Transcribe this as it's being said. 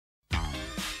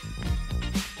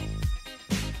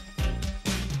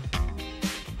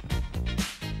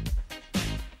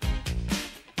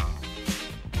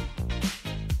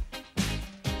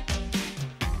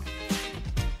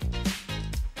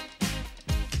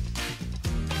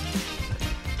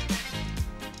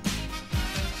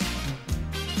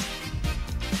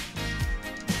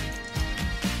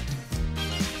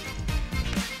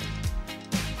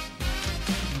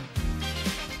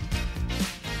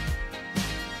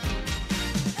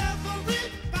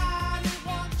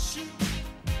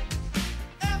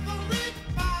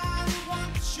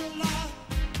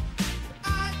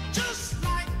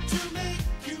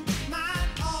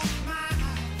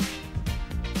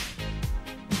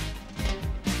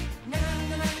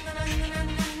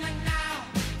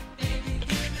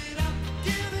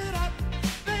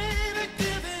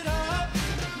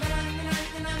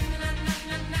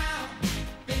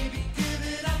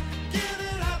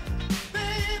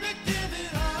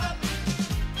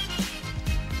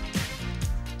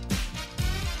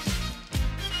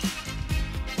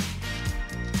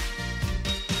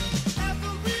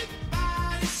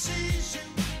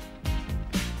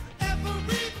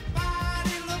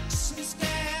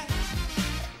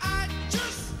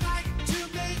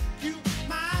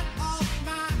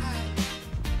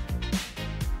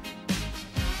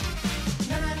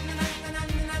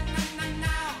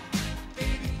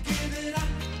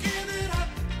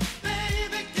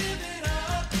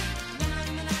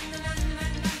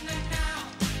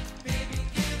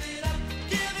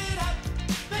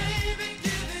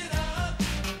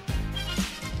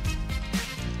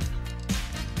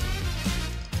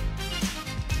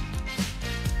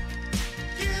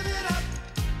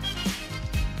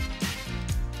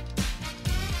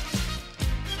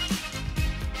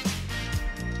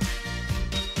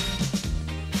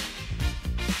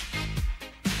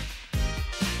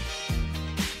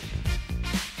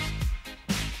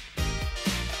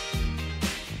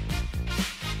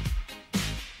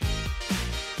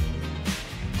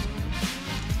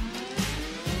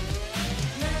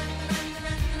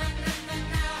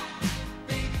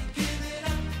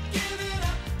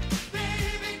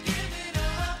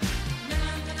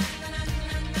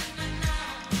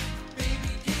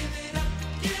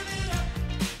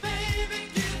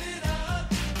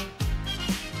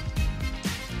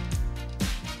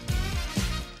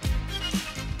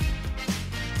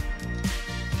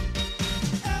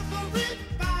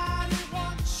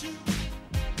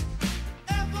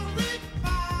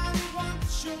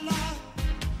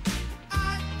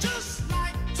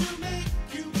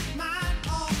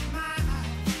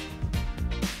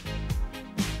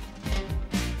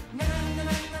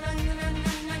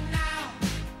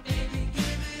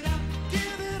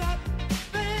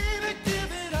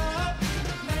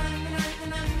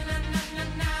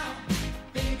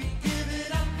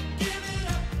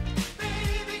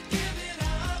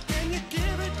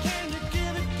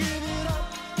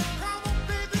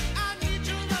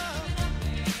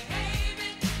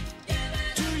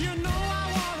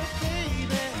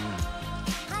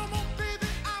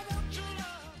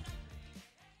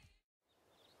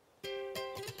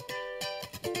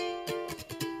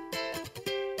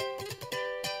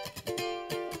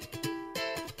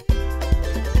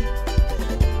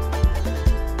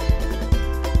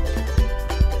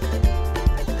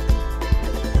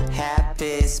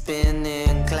happy,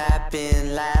 spinning,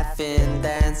 clapping, laughing,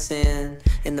 dancing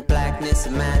in the blackness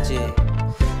of magic.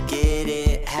 Get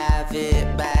it, have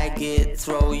it, bag it,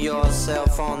 throw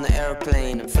yourself on the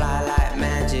airplane and fly like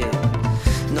magic.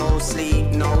 No sleep,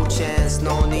 no chance,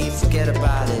 no need, forget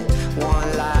about it.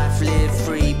 One life, live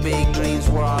free, big dreams,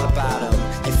 we're all about them.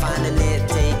 You're finding it,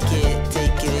 take it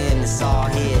in, it's all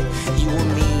here. You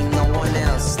and me, no one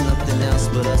else, nothing else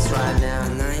but us right now.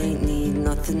 And I ain't need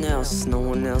nothing else, no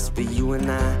one else but you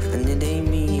and I. And it ain't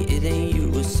me, it ain't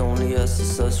you, it's only us,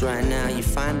 it's us right now. You're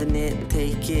finding it,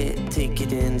 take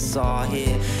it in, it's all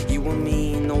here. You and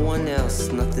me, no one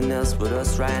else, nothing else but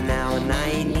us right now. And I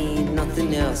ain't need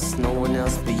nothing else, no one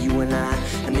else but you and I.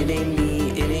 And it ain't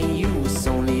me, it ain't you, it's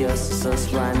only us, it's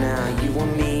us right now. You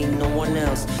and me, no one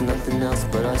else, nothing else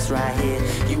but us right here.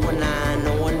 You and I,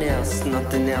 no one else,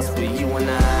 nothing else but you and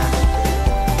I.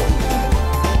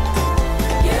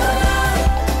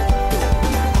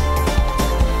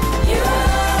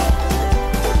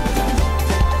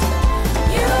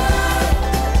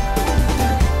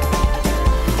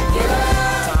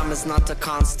 It's not a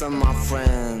constant, my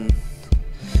friend.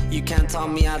 You can't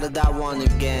talk me out of that one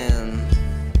again.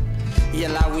 Yeah,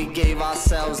 like we gave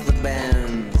ourselves the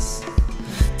bends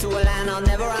to a land I'll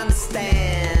never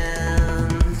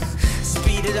understand.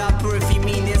 Speed it up, or if you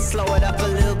mean it, slow it up a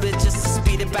little bit just to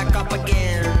speed it back up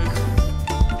again.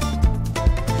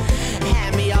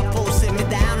 Hand me up or sit me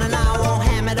down, and I won't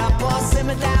ham it up or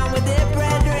simmer down with it,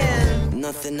 brethren.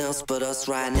 Nothing else but us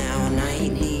right now, and I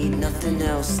ain't need nothing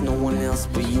else, no one else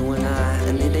but you and I.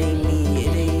 And it ain't me,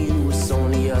 it ain't you, it's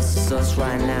only us, it's us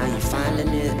right now. You're finding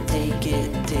it, take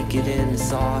it in,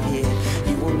 it's all here.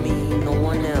 You and me, no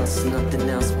one else, nothing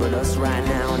else but us right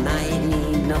now. And I ain't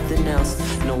need nothing else,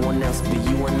 no one else but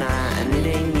you and I. And it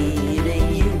ain't me, it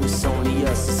ain't you, it's only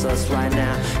us, it's us right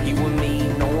now. You and me,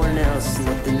 no one else,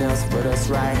 nothing else but us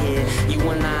right here. You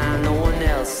and I, no one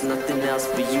else, nothing else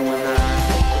but you and I.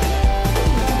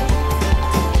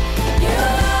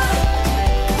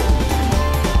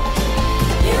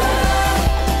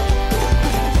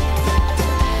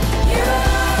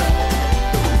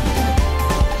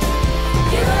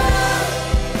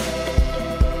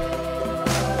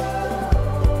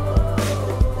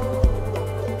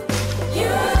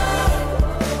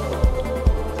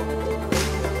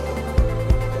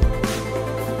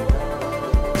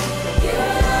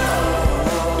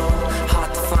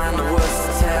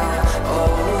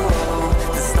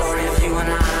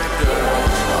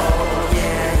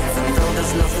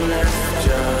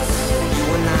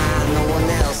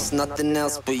 Nothing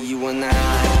else but you and I.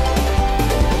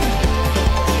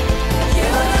 You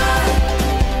and I.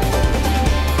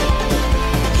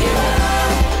 You and I.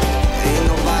 Ain't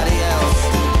nobody else.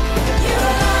 You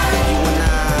and I,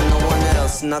 no one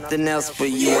else. Nothing else but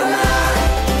you and I.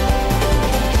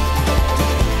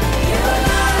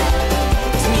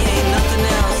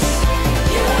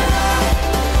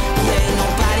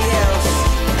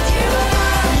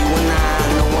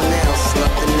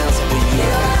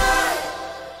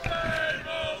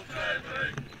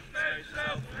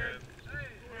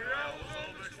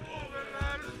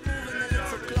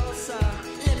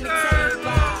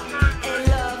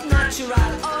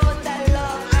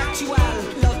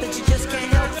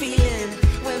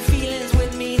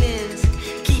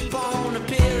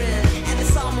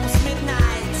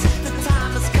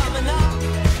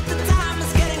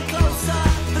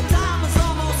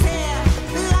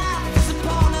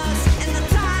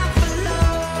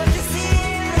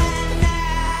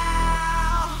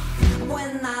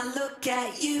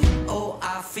 At you, oh,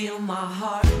 I feel my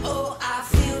heart, oh, I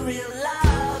feel real life.